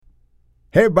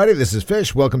Hey, everybody, this is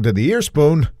Fish. Welcome to the Ear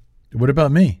Spoon. What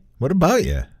about me? What about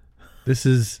you? This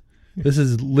is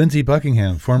Lindsey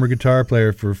Buckingham, former guitar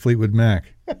player for Fleetwood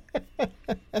Mac.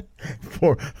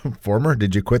 Former?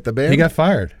 Did you quit the band? He got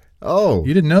fired. Oh.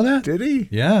 You didn't know that? Did he?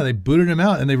 Yeah, they booted him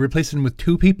out, and they replaced him with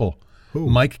two people. Who?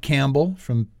 Mike Campbell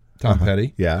from Tom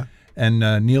Petty. Yeah. And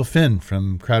Neil Finn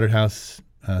from Crowded House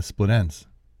Split Ends.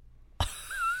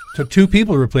 Took two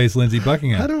people to replace Lindsey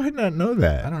Buckingham. How do I not know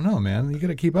that? I don't know, man. You got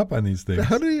to keep up on these things.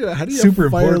 How do you Super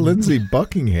fire important. Lindsey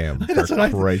Buckingham? That's for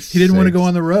what Christ's he didn't want to sakes? go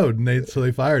on the road, and so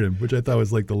they fired him, which I thought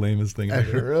was like the lamest thing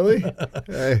ever. Really?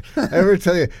 I ever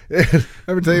tell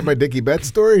you my Dickie Betts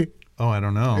story? Oh, I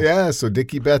don't know. Yeah, so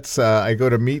Dickie Betts, I go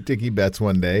to meet Dickie Betts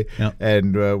one day, Yeah.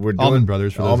 and we're doing Allman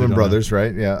Brothers, for those who Allman don't Brothers,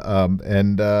 right? Yeah,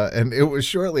 and it was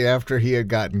shortly after he had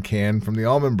gotten canned from the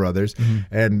Allman Brothers,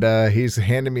 and he's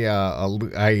handing me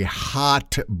a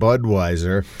hot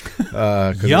Budweiser,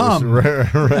 'cause Yum. it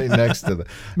was right next to the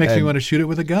Makes me want to shoot it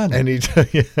with a gun. and he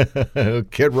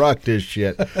Kid Rock this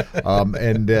shit,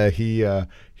 and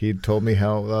he told me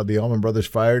how the Allman Brothers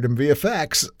fired him via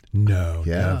fax. No,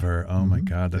 Yeah. never. Oh my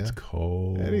God, that's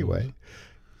cold. Anyway.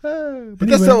 But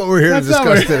that's not what we're here to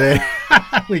discuss today.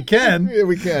 We can. Yeah,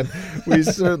 we can. We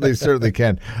certainly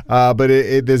can. But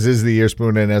this is the Ear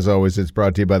Spoon, and as always, it's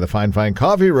brought to you by the fine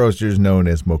coffee roasters known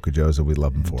as Mocha Joe's, and we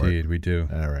love them for Indeed, we do.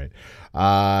 it. All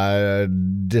right.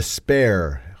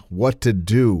 Despair, what to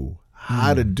do,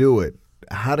 how to do it,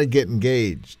 how to get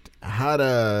engaged, how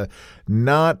to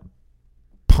not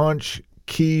punch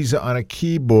keys on a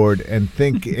keyboard and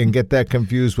think and get that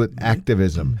confused with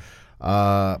activism.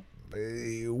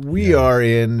 We are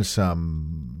in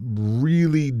some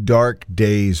really dark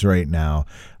days right now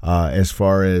as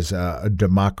far as a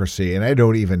democracy, and I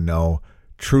don't even know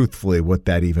truthfully what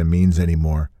that even means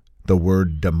anymore, the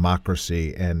word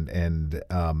democracy and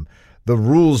the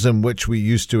rules in which we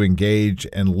used to engage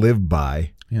and live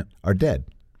by are dead.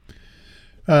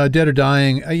 Dead or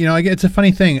dying. It's a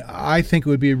funny thing. I think it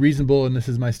would be reasonable, and this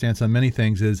is my stance on many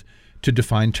things, is to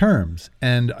define terms.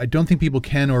 And I don't think people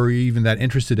can or are even that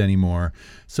interested anymore.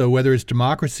 So whether it's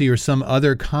democracy or some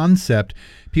other concept,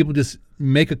 people just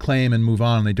make a claim and move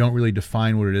on, and they don't really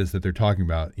define what it is that they're talking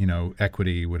about,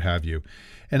 equity, what have you.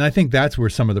 And I think that's where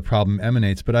some of the problem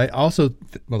emanates. But I also,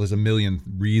 there's a million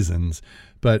reasons,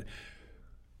 but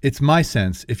it's my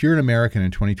sense, if you're an American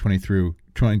in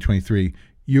 2023,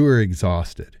 you are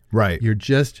exhausted. Right. You're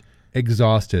just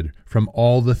exhausted from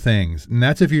all the things. And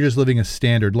that's if you're just living a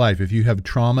standard life. If you have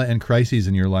trauma and crises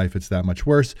in your life, it's that much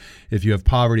worse. If you have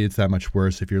poverty, it's that much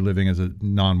worse. If you're living as a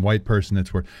non-white person,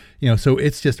 it's worse. So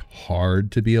it's just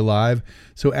hard to be alive.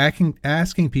 So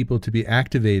asking people to be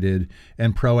activated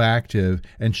and proactive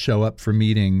and show up for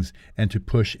meetings and to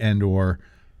push and or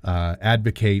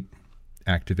advocate,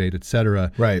 activate,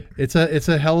 etc. Right. It's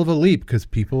a hell of a leap because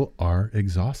people are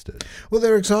exhausted. Well,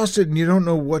 they're exhausted, and you don't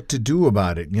know what to do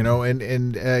about it.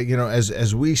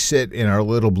 As we sit in our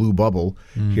little blue bubble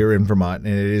here in Vermont,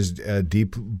 and it is a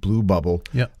deep blue bubble.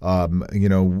 Yeah.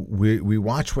 We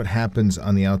watch what happens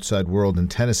on the outside world, and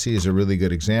Tennessee is a really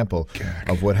good example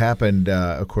of what happened.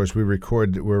 Of course, we're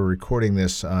recording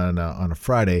this on a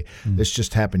Friday. This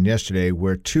just happened yesterday,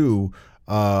 where two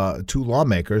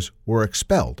lawmakers were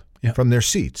expelled from their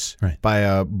seats by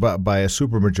a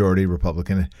supermajority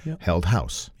Republican held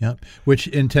House. Yeah, which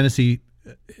in Tennessee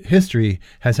history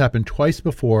has happened twice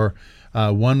before,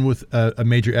 one with a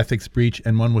major ethics breach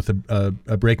and one with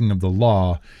a breaking of the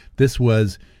law. This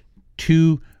was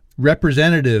two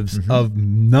representatives of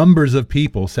numbers of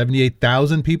people,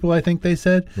 78,000 people, I think they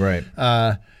said,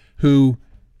 who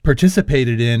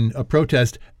participated in a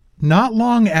protest not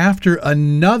long after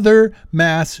another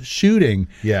mass shooting.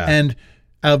 Yeah. And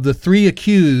of the three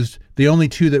accused, the only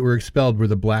two that were expelled were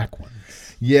the black ones.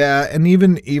 Yeah, and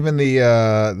even the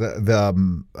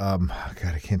God,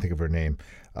 I can't think of her name.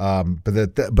 But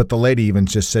the lady even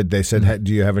just said, they said,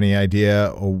 do you have any idea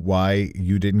why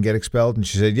you didn't get expelled? And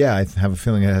she said, yeah, I have a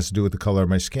feeling it has to do with the color of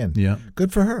my skin. Yeah.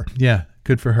 Good for her. Yeah,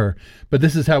 good for her. But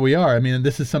this is how we are. I mean,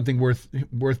 this is something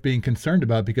worth being concerned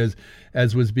about because,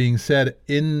 as was being said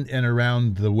in and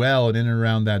around the well and in and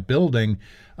around that building,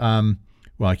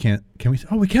 well, can we?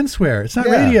 Oh, we can swear. It's not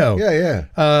radio. Yeah.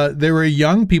 There were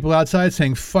young people outside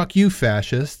saying, fuck you,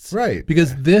 fascists. Right.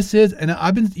 Because this is, and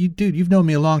I've been, dude, you've known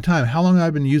me a long time. How long have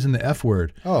I been using the F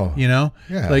word? Oh. Yeah.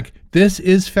 Like, this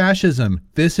is fascism.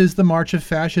 This is the march of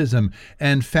fascism.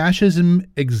 And fascism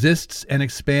exists and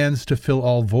expands to fill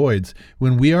all voids.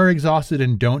 When we are exhausted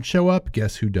and don't show up,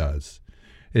 guess who does?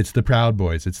 It's the Proud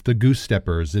Boys. It's the Goose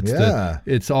Steppers.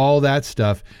 It's all that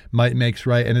stuff. Might makes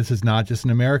right. And this is not just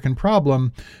an American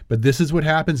problem, but this is what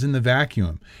happens in the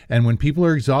vacuum. And when people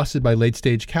are exhausted by late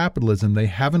stage capitalism, they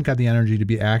haven't got the energy to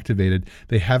be activated.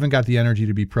 They haven't got the energy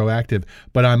to be proactive.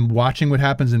 But I'm watching what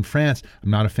happens in France. I'm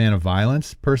not a fan of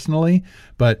violence personally,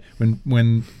 but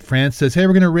when France says, "Hey,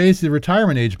 we're going to raise the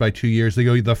retirement age by 2 years," they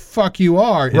go, "The fuck you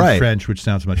are," in French, which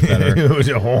sounds much better.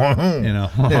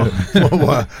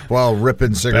 While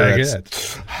ripping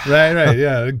cigarettes. Right,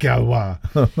 yeah,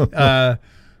 Gaulois.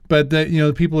 But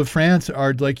the people of France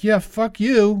are like, yeah, fuck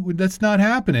you. That's not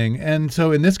happening. And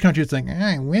so in this country, it's like,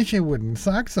 I wish it wouldn't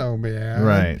suck so bad.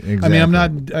 Right, exactly. I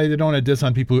mean, I don't want to diss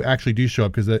on people who actually do show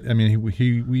up because,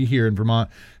 we here in Vermont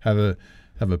have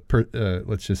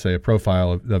let's just say a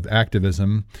profile of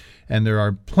activism. And there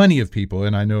are plenty of people,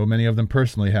 and I know many of them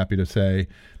personally, happy to say,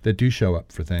 that do show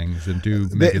up for things and do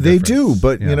make a difference. They do,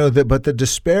 but but the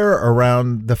despair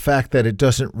around the fact that it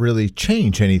doesn't really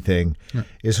change anything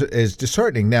is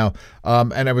disheartening. Now,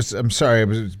 I'm sorry,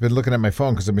 I've been looking at my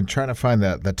phone because I've been trying to find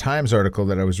the Times article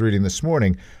that I was reading this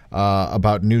morning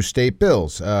about new state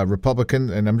bills. Republican,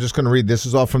 and I'm just going to read. This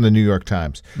is all from the New York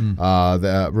Times.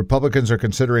 The Republicans are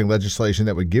considering legislation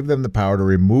that would give them the power to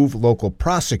remove local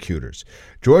prosecutors.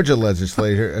 Georgia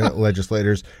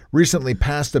legislators recently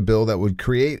passed a bill that would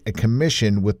create a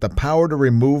commission with the power to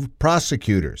remove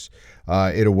prosecutors.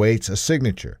 It awaits a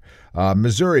signature.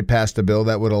 Missouri passed a bill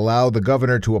that would allow the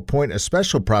governor to appoint a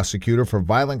special prosecutor for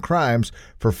violent crimes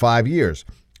for 5 years.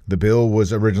 The bill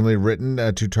was originally written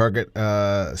to target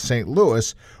St.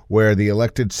 Louis, where the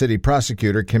elected city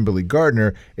prosecutor, Kimberly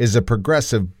Gardner, is a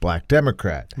progressive black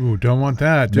Democrat. Ooh, don't want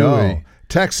that, do we?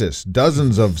 Texas,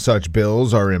 dozens of such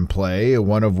bills are in play,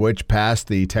 one of which passed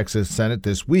the Texas Senate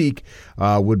this week,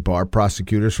 would bar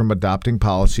prosecutors from adopting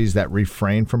policies that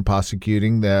refrain from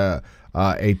prosecuting a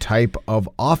type of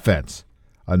offense.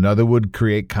 Another would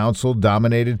create counsel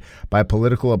dominated by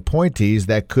political appointees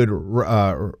that could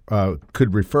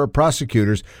refer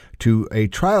prosecutors to a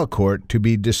trial court to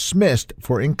be dismissed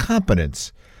for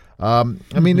incompetence.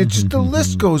 It's just, the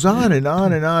list goes on and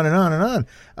on and on and on and on.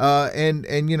 And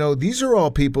these are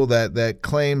all people that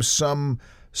claim some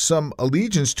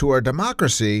allegiance to our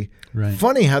democracy. Right.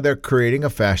 Funny how they're creating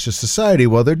a fascist society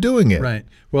while they're doing it. Right.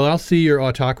 Well, I'll see your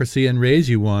autocracy and raise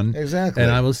you one. Exactly.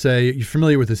 And I will say, you're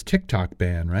familiar with this TikTok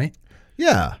ban, right?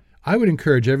 Yeah. I would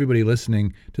encourage everybody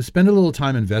listening to spend a little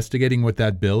time investigating what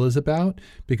that bill is about,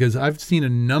 because I've seen a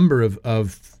number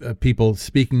of people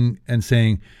speaking and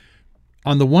saying,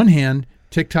 on the one hand,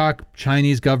 TikTok,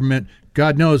 Chinese government,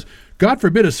 God knows, God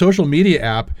forbid a social media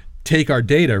app take our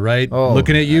data, right? Oh,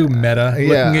 looking at you, Meta.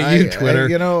 Looking at you, Twitter.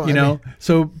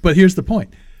 So, but here's the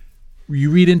point. You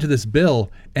read into this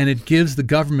bill, and it gives the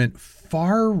government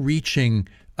far-reaching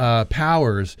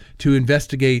powers to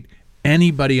investigate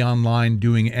anybody online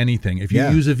doing anything. If you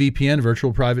use a VPN,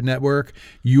 virtual private network,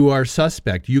 you are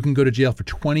suspect. You can go to jail for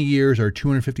 20 years or a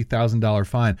 $250,000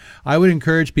 fine. I would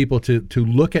encourage people to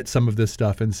look at some of this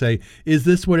stuff and say, is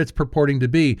this what it's purporting to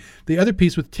be? The other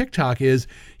piece with TikTok is,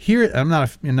 here, I'm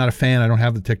not a fan. I don't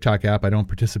have the TikTok app. I don't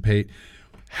participate.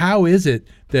 How is it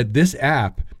that this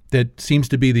app that seems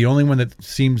to be the only one that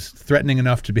seems threatening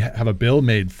enough to have a bill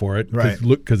made for it,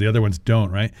 because the other ones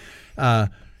don't, right?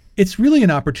 It's really an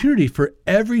opportunity for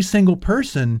every single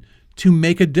person to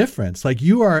make a difference. Like,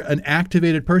 you are an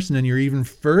activated person and you're even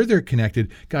further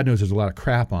connected. God knows there's a lot of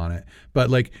crap on it, but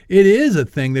like, it is a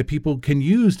thing that people can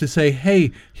use to say,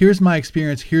 hey, here's my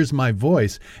experience, here's my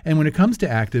voice. And when it comes to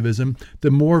activism,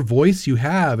 the more voice you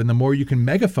have and the more you can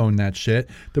megaphone that shit,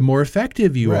 the more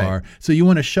effective you are. So you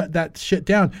want to shut that shit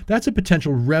down. That's a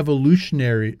potential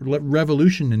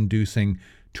revolution-inducing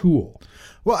tool.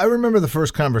 Well, I remember the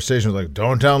first conversation was like,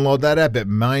 don't download that app. It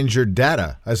mines your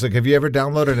data. I was like, have you ever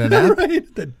downloaded an app?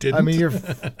 Right, that didn't. I mean, you're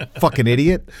a fucking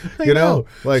idiot. You know?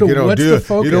 Like, so what's the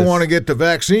focus? You don't want to get the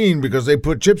vaccine because they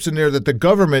put chips in there that the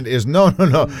government is. No.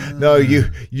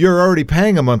 You're already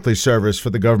paying a monthly service for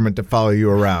the government to follow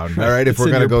you around. All right. If we're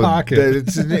going to go, pocket.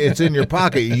 It's in your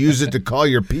pocket. You use it to call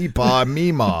your peepaw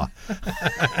meemaw.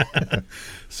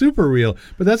 Super real.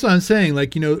 But that's what I'm saying.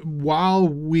 Like, while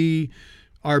we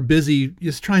are busy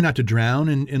just trying not to drown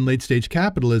in late stage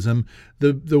capitalism,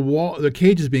 the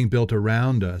cage is being built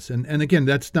around us. And again,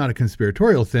 that's not a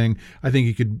conspiratorial thing. I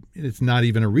think it's not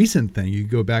even a recent thing. You can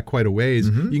go back quite a ways.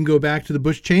 You can go back to the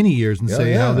Bush-Cheney years and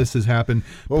say how this has happened.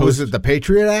 What was it, the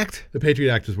Patriot Act? The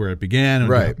Patriot Act is where it began.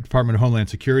 Right. The Department of Homeland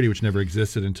Security, which never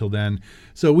existed until then.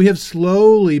 So we have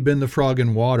slowly been the frog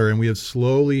in water, and we have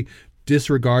slowly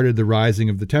disregarded the rising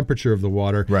of the temperature of the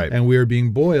water, right, and we are being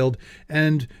boiled.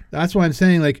 And that's why I'm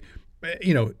saying, like,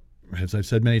 as I've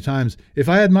said many times, if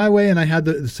I had my way and I had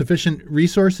the sufficient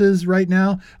resources right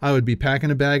now, I would be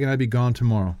packing a bag and I'd be gone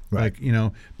tomorrow. Right.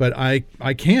 Like, but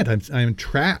I can't. I'm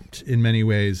trapped in many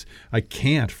ways. I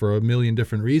can't for a million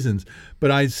different reasons.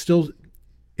 But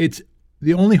it's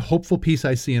the only hopeful piece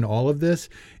I see in all of this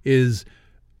is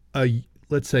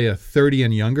let's say a 30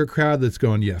 and younger crowd that's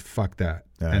going, yeah, fuck that.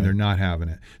 And they're not having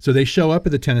it. So they show up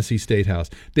at the Tennessee State House.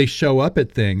 They show up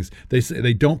at things. They say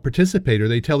they don't participate, or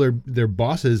they tell their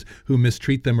bosses who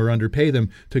mistreat them or underpay them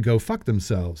to go fuck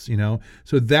themselves,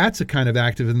 So that's a kind of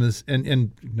activism,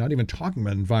 and not even talking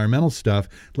about environmental stuff.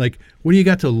 Like, what do you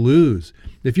got to lose?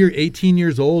 If you're 18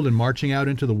 years old and marching out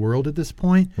into the world at this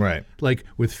point, right? Like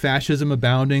with fascism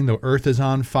abounding, the earth is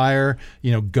on fire,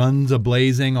 guns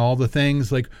ablazing, all the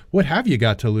things, like what have you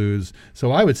got to lose?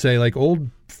 So I would say like old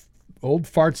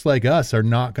farts like us are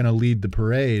not going to lead the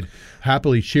parade.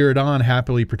 Happily cheer it on,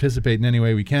 happily participate in any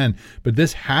way we can. But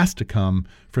this has to come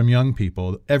from young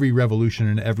people. Every revolution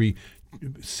and every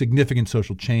significant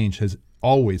social change has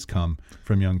always come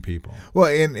from young people. Well,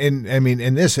 and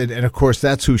of course,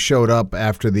 that's who showed up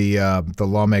after the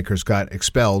lawmakers got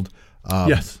expelled.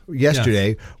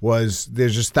 Yesterday was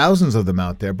there's just thousands of them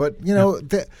out there. But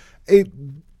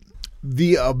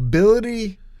the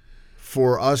ability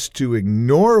for us to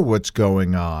ignore what's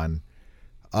going on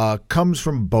comes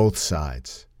from both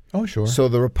sides. Oh, sure. So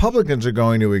the Republicans are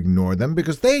going to ignore them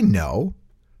because they know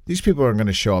these people are going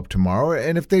to show up tomorrow,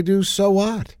 and if they do, so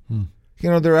what?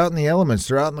 They're out in the elements.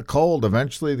 They're out in the cold.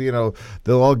 Eventually, they'll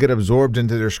all get absorbed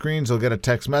into their screens. They'll get a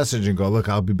text message and go, "Look,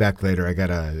 I'll be back later. I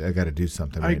gotta do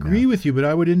something." I agree with you, but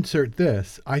I would insert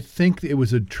this. I think it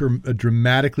was a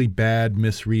dramatically bad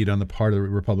misread on the part of the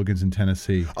Republicans in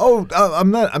Tennessee. Oh, I'm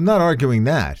not arguing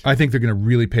that. I think they're going to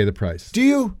really pay the price. Do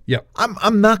you? Yeah.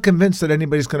 I'm not convinced that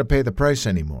anybody's going to pay the price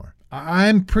anymore.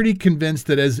 I'm pretty convinced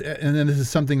that and then this is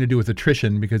something to do with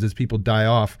attrition, because as people die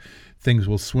off, things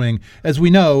will swing. As we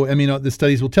know, the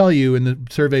studies will tell you and the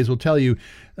surveys will tell you,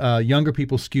 younger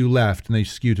people skew left and they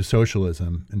skew to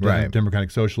socialism and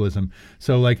democratic socialism.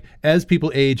 So like as people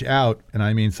age out,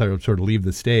 and sort of leave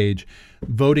the stage,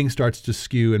 voting starts to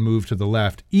skew and move to the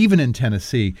left, even in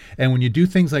Tennessee. And when you do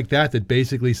things like that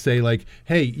basically say like,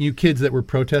 hey, you kids that were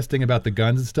protesting about the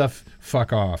guns and stuff,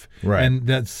 fuck off. Right. And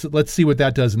let's see what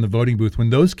that does in the voting booth when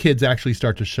those kids actually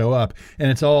start to show up. And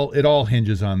it all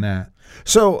hinges on that.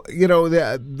 So,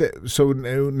 so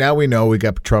now we know we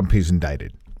got Trump, he's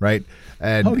indicted, right?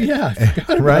 And, I forgot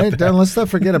about right? that. Let's not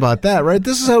forget about that, right?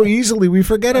 This is how easily we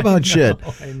forget about shit.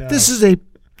 I know. This is a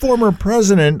former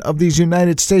president of these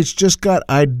United States just got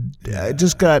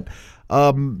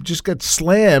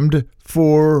slammed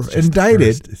for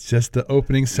indicted. It's just the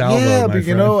opening salvo. Yeah, my but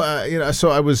friend.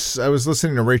 So I was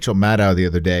listening to Rachel Maddow the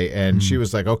other day, and she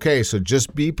was like, "Okay, so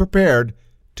just be prepared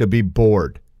to be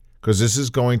bored, because this is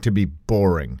going to be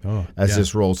boring as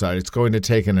this rolls out. It's going to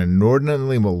take an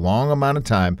inordinately long amount of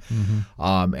time,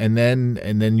 and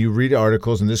then you read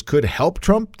articles, and this could help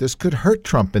Trump, this could hurt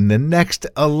Trump in the next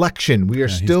election. We are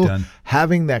still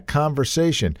having that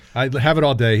conversation. I have it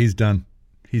all day. He's done.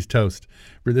 He's toast.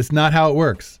 But that's not how it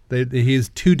works. He is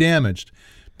too damaged.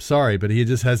 Sorry, but he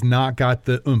just has not got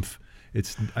the oomph.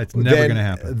 It's never going to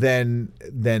happen.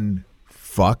 Then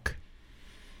fuck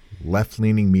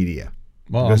left-leaning media.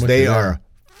 Well, because they are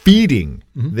feeding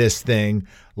this thing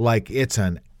like it's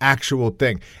an actual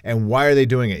thing. And why are they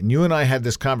doing it? And you and I had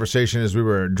this conversation as we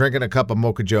were drinking a cup of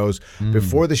Mocha Joe's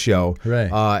before the show,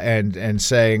 and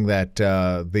saying that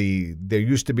there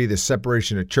used to be this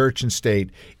separation of church and state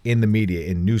in the media,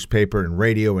 in newspaper and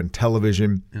radio and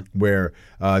television, where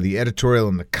the editorial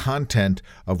and the content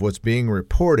of what's being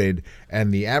reported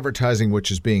and the advertising which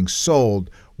is being sold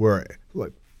were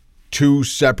like two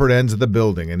separate ends of the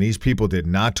building, and these people did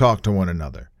not talk to one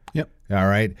another. Yep. All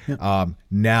right. Yep.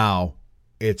 Now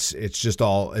it's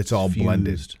all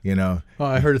blended. Well,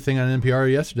 I heard a thing on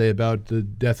NPR yesterday about the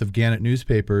death of Gannett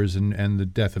newspapers and the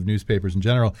death of newspapers in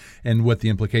general, and what the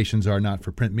implications are, not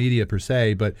for print media per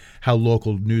se, but how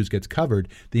local news gets covered.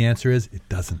 The answer is it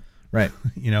doesn't. Right.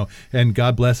 And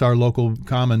God bless our local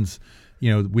commons,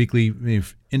 weekly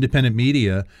independent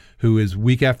media, who is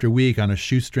week after week on a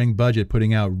shoestring budget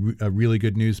putting out a really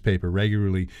good newspaper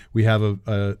regularly. We have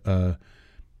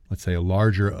let's say a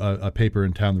larger a paper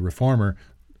in town, the Reformer,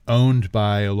 owned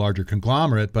by a larger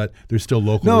conglomerate, but there's still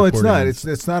local. No, it's reporting. not.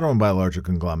 It's not owned by a larger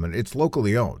conglomerate. It's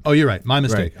locally owned. Oh, you're right. My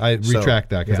mistake. Right. I retract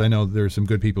that, because I know there are some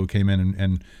good people who came in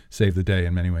and saved the day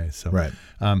in many ways. So, right.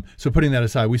 So putting that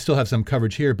aside, we still have some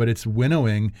coverage here, but it's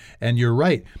winnowing. And you're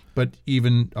right. But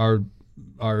even our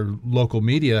our local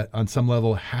media on some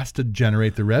level has to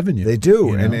generate the revenue. They do,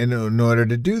 you know? and in order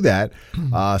to do that,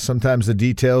 sometimes the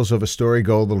details of a story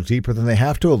go a little deeper than they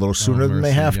have to, a little sooner than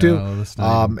they have to.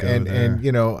 And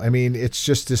you know, I mean, it's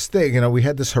just this thing. You know, we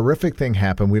had this horrific thing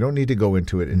happen. We don't need to go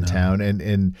into it in town,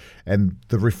 and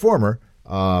the Reformer,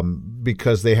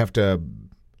 because they have to.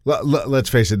 Let's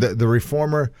face it, the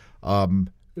Reformer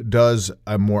does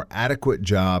a more adequate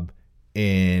job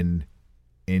in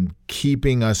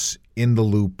keeping us in the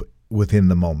loop within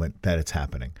the moment that it's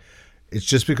happening. It's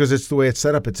just because it's the way it's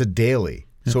set up. It's a daily.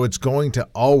 Yeah. So it's going to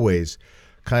always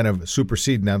kind of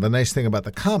supersede. Now, the nice thing about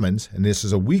the Commons, and this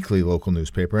is a weekly local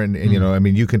newspaper, and you know, I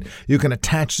mean, you can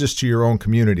attach this to your own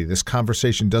community. This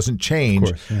conversation doesn't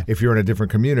change if you're in a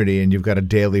different community and you've got a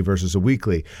daily versus a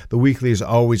weekly. The weekly is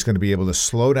always going to be able to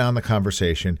slow down the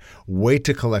conversation, wait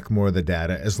to collect more of the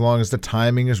data, as long as the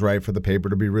timing is right for the paper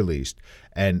to be released,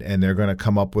 and they're going to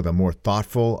come up with a more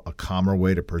thoughtful, a calmer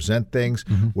way to present things,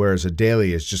 whereas a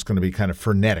daily is just going to be kind of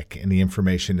frenetic in the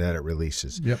information that it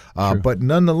releases. Yep, but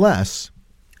nonetheless,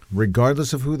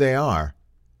 regardless of who they are,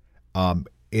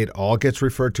 it all gets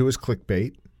referred to as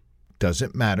clickbait.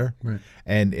 Doesn't matter, right.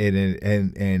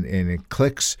 and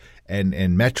clicks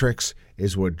and metrics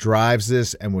is what drives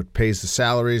this and what pays the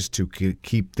salaries to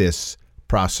keep this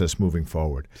process moving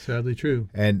forward. Sadly true.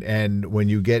 And when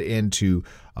you get into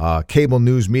cable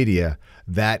news media,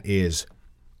 that is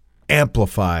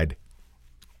amplified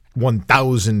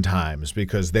 1,000 times,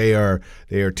 because they are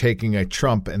taking a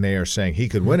Trump and they are saying he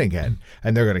could win again,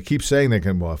 and they're going to keep saying they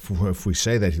can. Well, if we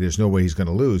say that there's no way he's going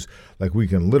to lose, like, we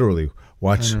can literally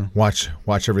watch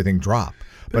everything drop.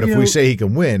 But if we say he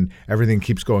can win, everything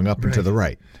keeps going up and to the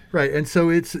right. Right, and so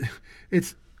it's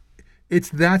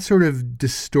that sort of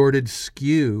distorted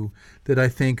skew that I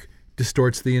think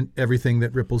distorts everything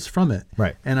that ripples from it.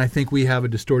 Right. And I think we have a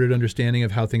distorted understanding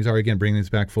of how things are. Again, bringing this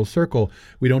back full circle,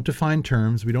 we don't define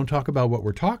terms. We don't talk about what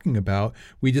we're talking about.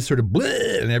 We just sort of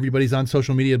bleh, and everybody's on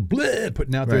social media bleh,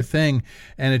 putting out their thing,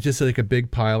 and it's just like a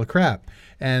big pile of crap.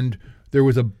 And there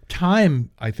was a time,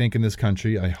 I think, in this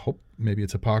country, I hope maybe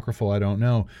it's apocryphal, I don't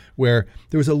know, where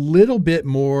there was a little bit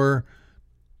more,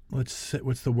 what's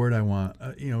the word I want?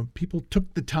 People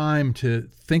took the time to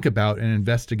think about and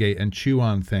investigate and chew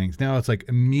on things. Now it's like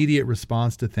immediate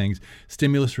response to things,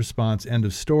 stimulus response, end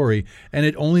of story, and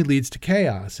it only leads to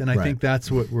chaos. And I think that's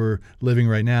what we're living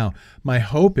right now. My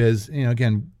hope is,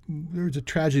 again, there's a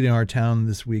tragedy in our town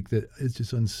this week that is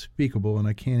just unspeakable, and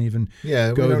I can't even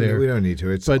go there. We don't need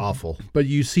to. It's awful. But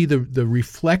you see the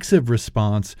reflexive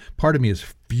response. Part of me is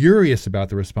furious about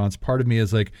the response. Part of me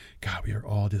is like, God, we are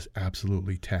all just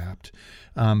absolutely tapped.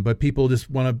 But people just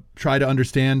want to try to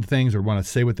understand things or want to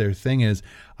say what their thing is.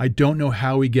 I don't know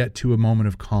how we get to a moment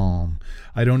of calm.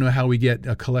 I don't know how we get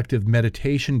a collective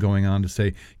meditation going on to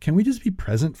say, can we just be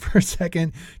present for a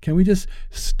second? Can we just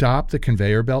stop the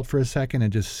conveyor belt for a second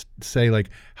and just say, like,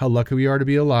 how lucky we are to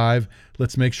be alive?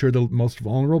 Let's make sure the most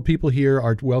vulnerable people here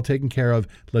are well taken care of.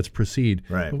 Let's proceed.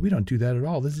 Right. But we don't do that at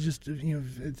all. This is just,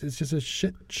 it's just a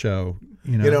shit show.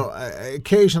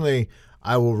 Occasionally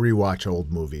I will rewatch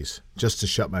old movies just to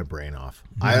shut my brain off.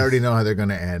 I already know how they're going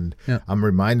to end. Yeah. I'm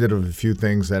reminded of a few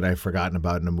things that I've forgotten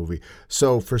about in a movie.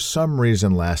 So for some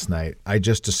reason last night, I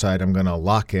just decided I'm going to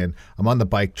lock in. I'm on the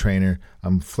bike trainer.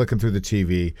 I'm flicking through the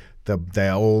TV.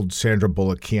 The old Sandra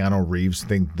Bullock, Keanu Reeves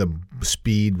thing, the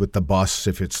speed with the bus,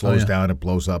 if it slows down, it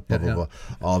blows up, blah, blah, blah,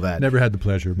 all that. Never had the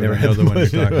pleasure, but I know the one you're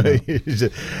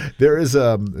talking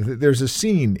about. There's a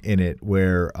scene in it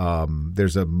where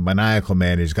there's a maniacal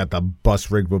man. He's got the bus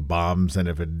rigged with bombs, and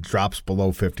if it drops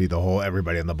below 50,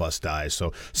 everybody on the bus dies.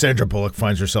 So Sandra Bullock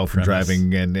finds herself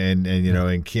driving, and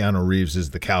Keanu Reeves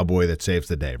is the cowboy that saves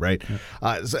the day, right?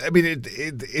 Yeah. So I mean,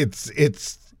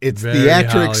 it's very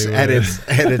theatrics at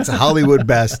its Hollywood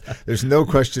best. There's no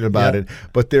question about it.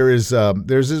 But there's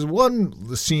this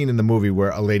one scene in the movie where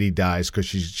a lady dies because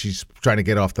she's trying to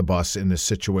get off the bus in this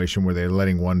situation where they're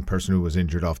letting one person who was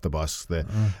injured off the bus, the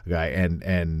guy,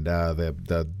 and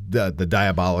the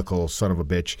diabolical son of a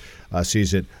bitch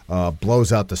sees it,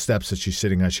 blows out the steps that she's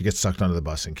sitting on. She gets sucked under the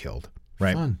bus and killed.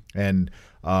 Right. Fun. And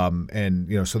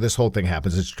so this whole thing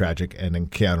happens. It's tragic, and then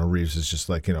Keanu Reeves is just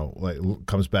like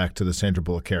comes back to the Sandra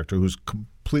Bullock character who's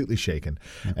completely shaken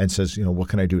and says, what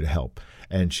can I do to help?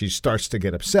 And she starts to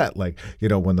get upset, like,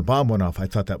 when the bomb went off, I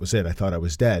thought that was it. I thought I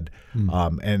was dead.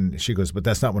 And she goes, but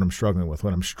that's not what I'm struggling with.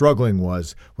 What I'm struggling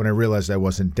was when I realized I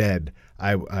wasn't dead,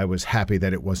 I was happy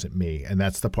that it wasn't me. And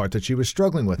that's the part that she was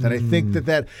struggling with. And I think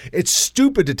that it's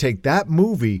stupid to take that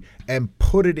movie and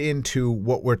put it into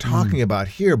what we're talking about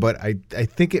here. But I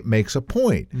think it makes a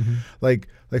point. Like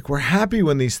we're happy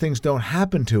when these things don't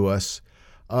happen to us.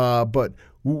 But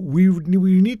we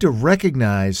need to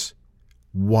recognize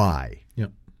why.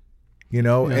 Yep. You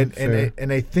know, Yeah,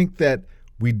 and I think that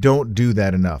we don't do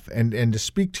that enough. And to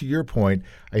speak to your point,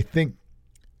 I think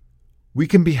we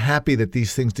can be happy that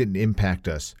these things didn't impact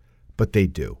us, but they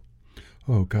do.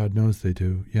 Oh, God knows they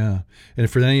do. Yeah. And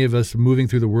for any of us, moving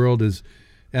through the world is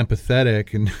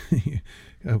empathetic and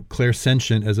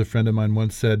clairsentient, as a friend of mine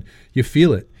once said. You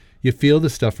feel it. You feel the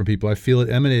stuff from people. I feel it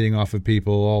emanating off of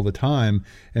people all the time,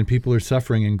 and people are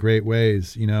suffering in great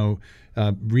ways, you know,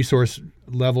 resource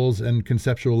levels and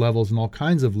conceptual levels and all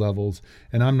kinds of levels.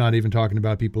 And I'm not even talking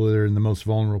about people that are in the most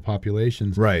vulnerable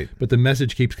populations. Right. But the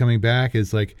message keeps coming back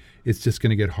is like, it's just going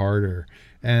to get harder.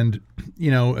 And, you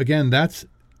know, again, that's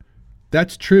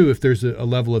true if there's a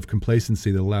level of complacency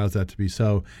that allows that to be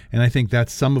so. And I think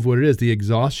that's some of what it is. The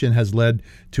exhaustion has led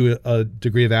to a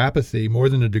degree of apathy, more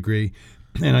than a degree.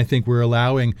 And I think we're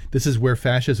allowing, this is where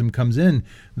fascism comes in,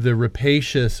 the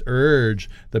rapacious urge,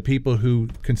 the people who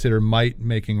consider might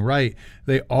making right,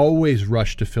 they always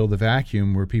rush to fill the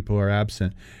vacuum where people are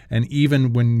absent. And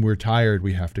even when we're tired,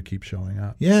 we have to keep showing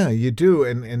up. Yeah, you do.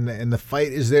 And the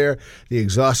fight is there, the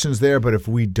exhaustion's there, but if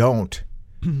we don't,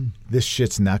 this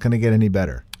shit's not going to get any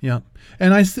better. Yeah.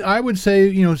 And I would say,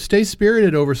 you know, stay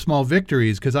spirited over small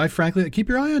victories, because I frankly, keep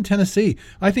your eye on Tennessee.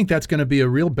 I think that's going to be a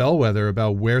real bellwether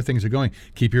about where things are going.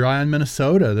 Keep your eye on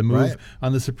Minnesota, the move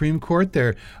on the Supreme Court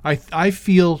there. I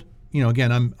feel, you know,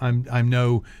 again, I'm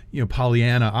no, you know,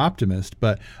 Pollyanna optimist,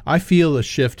 but I feel a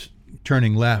shift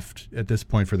turning left at this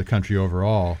point for the country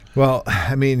overall. Well,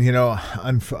 I mean, you know,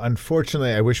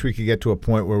 unfortunately, I wish we could get to a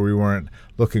point where we weren't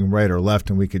looking right or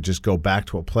left and we could just go back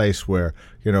to a place where,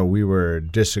 you know, we were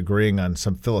disagreeing on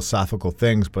some philosophical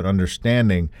things, but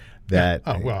understanding that,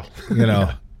 you know,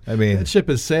 yeah. I mean, that ship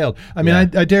has sailed. I mean,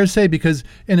 I dare say, because,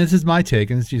 and this is my take,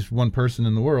 and it's just one person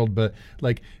in the world, but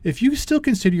like, if you still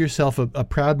consider yourself a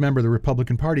proud member of the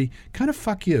Republican Party, kind of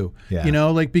fuck you. Yeah. You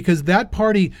know, like, because that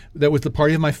party, that was the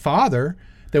party of my father,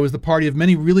 that was the party of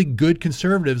many really good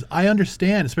conservatives. I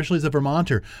understand, especially as a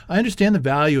Vermonter, I understand the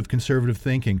value of conservative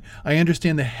thinking. I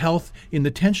understand the health in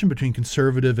the tension between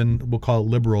conservative and we'll call it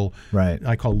liberal. Right.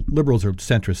 I call liberals are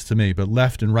centrists to me, but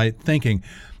left and right thinking.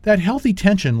 That healthy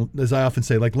tension, as I often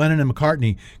say, like Lennon and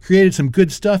McCartney, created some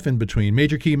good stuff in between,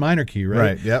 major key, minor key, right?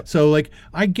 Right, yep. So, like,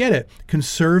 I get it.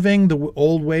 Conserving the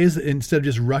old ways instead of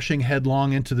just rushing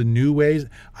headlong into the new ways,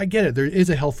 I get it. There is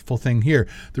a healthful thing here.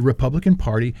 The Republican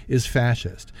Party is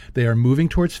fascist. They are moving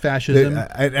towards fascism.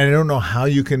 I don't know how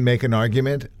you can make an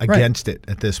argument against it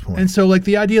at this point. And so, like,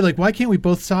 the idea, like, why can't we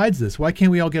both sides this? Why can't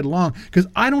we all get along? Because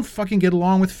I don't fucking get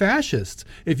along with fascists.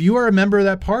 If you are a member of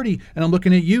that party, and I'm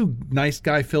looking at you, nice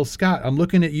guy Phil Scott, I'm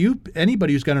looking at you,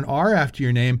 anybody who's got an R after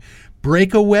your name,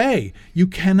 break away. You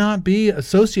cannot be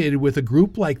associated with a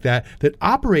group like that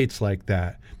operates like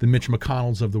that. The Mitch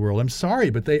McConnells of the world. I'm sorry,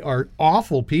 but they are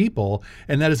awful people,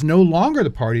 and that is no longer the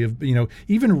party of, you know,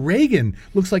 even Reagan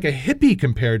looks like a hippie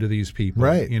compared to these people.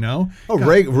 Right. You know? Oh,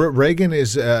 Reagan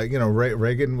is, you know,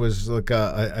 Reagan was like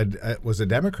was a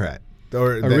Democrat.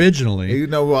 Or originally, you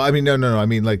know, well, I mean, no. I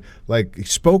mean, like he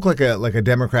spoke like a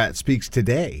Democrat speaks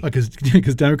today. Because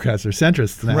Democrats are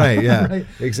centrists now, right? Yeah, right?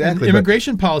 Exactly. And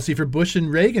immigration policy for Bush and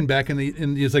Reagan back in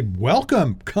it's like,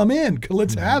 welcome, come in,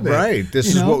 let's have it. Right.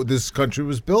 This is what this country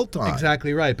was built on.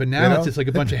 Exactly right. But now it's just like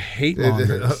a bunch of hate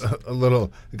mongers. It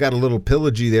got a little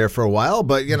pillagey there for a while,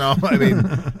 but you know, I mean,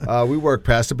 we worked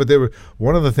past it. But there were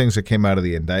one of the things that came out of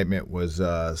the indictment was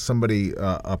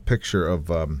a picture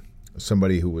of.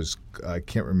 Somebody who was, I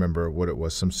can't remember what it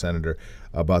was, some senator,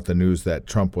 about the news that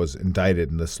Trump was indicted,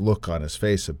 and this look on his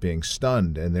face of being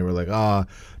stunned. And they were like,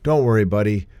 don't worry,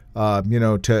 buddy. You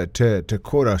know, to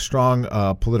quote a strong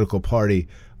political party,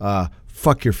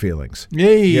 fuck your feelings.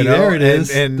 Yay, you know? There it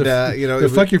is. And you know, the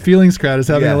fuck your feelings crowd is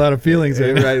having a lot of feelings.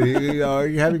 Right. You know, are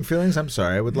you having feelings? I'm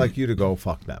sorry. I would like you to go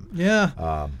fuck them.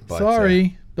 Yeah.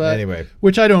 Sorry. But anyway,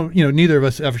 which I don't, you know, neither of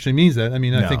us actually means that. I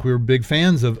mean, I think we were big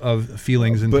fans of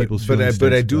feelings and people's feelings.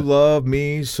 But I do love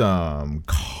me some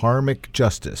karmic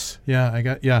justice.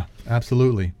 Yeah,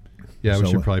 absolutely. Yeah, we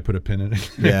should probably put a pin in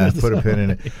it. Yeah, put a pin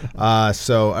in it.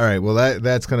 So, all right, well,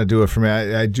 that's going to do it for me.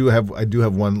 I do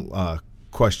have one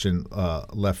question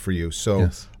left for you. So,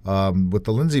 yes. With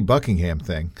the Lindsey Buckingham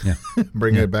thing,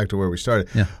 bringing it back to where we started,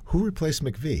 who replaced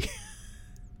McVie?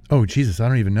 Oh, Jesus, I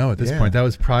don't even know at this point. That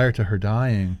was prior to her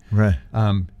dying. Right.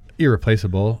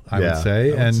 Irreplaceable, I would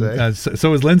say. And so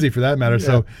was Lindsay, for that matter.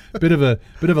 So a bit of a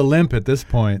limp at this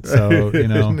point. So, you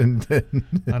know,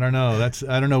 I don't know.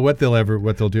 I don't know what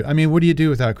they'll do. I mean, what do you do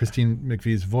without Christine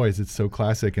McVie's voice? It's so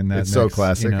classic in that It's so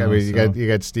classic. You know, I mean, you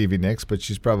got Stevie Nicks, but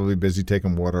she's probably busy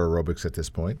taking water aerobics at this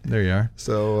point. There you are.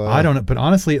 So I don't know. But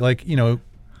honestly, like, you know,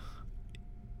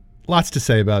 lots to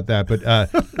say about that. But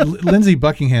Lindsey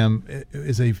Buckingham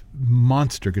is a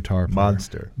monster guitar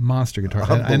player. Monster guitar.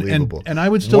 Unbelievable. And I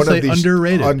would still say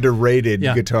underrated. Underrated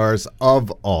guitars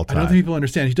of all time. I don't think people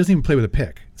understand. He doesn't even play with a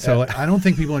pick. So I don't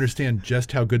think people understand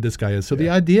just how good this guy is. So the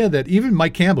idea that even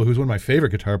Mike Campbell, who's one of my favorite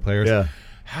guitar players,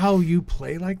 how you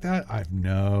play like that, I have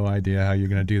no idea how you're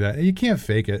going to do that. And you can't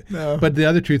fake it. No. But the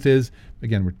other truth is,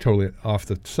 again, we're totally off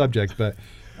the subject, but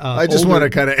I just want to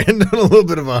kind of end on a little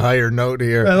bit of a higher note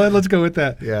here. Let's go with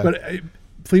that. Yeah. But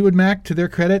Fleetwood Mac, to their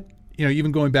credit,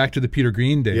 even going back to the Peter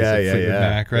Green days of Fleetwood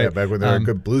Mac, right? Yeah, back when they were a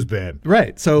good blues band.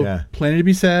 Right. So plenty to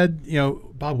be said.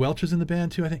 Bob Welch is in the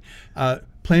band too, I think.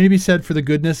 Plenty to be said for the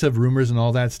goodness of Rumors and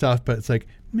all that stuff, but it's like,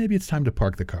 maybe it's time to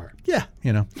park the car. Yeah.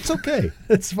 It's okay.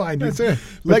 It's fine. That's it.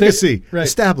 Legacy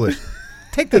established.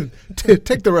 Take the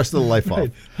rest of the life off.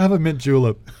 Have a mint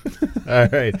julep. All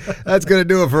right. That's going to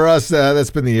do it for us. That's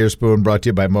been the Ear Spoon, brought to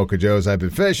you by Mocha Joe's. I've been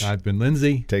Fish. I've been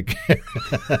Lindsay. Take care.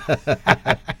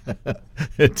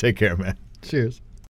 Take care, man. Cheers.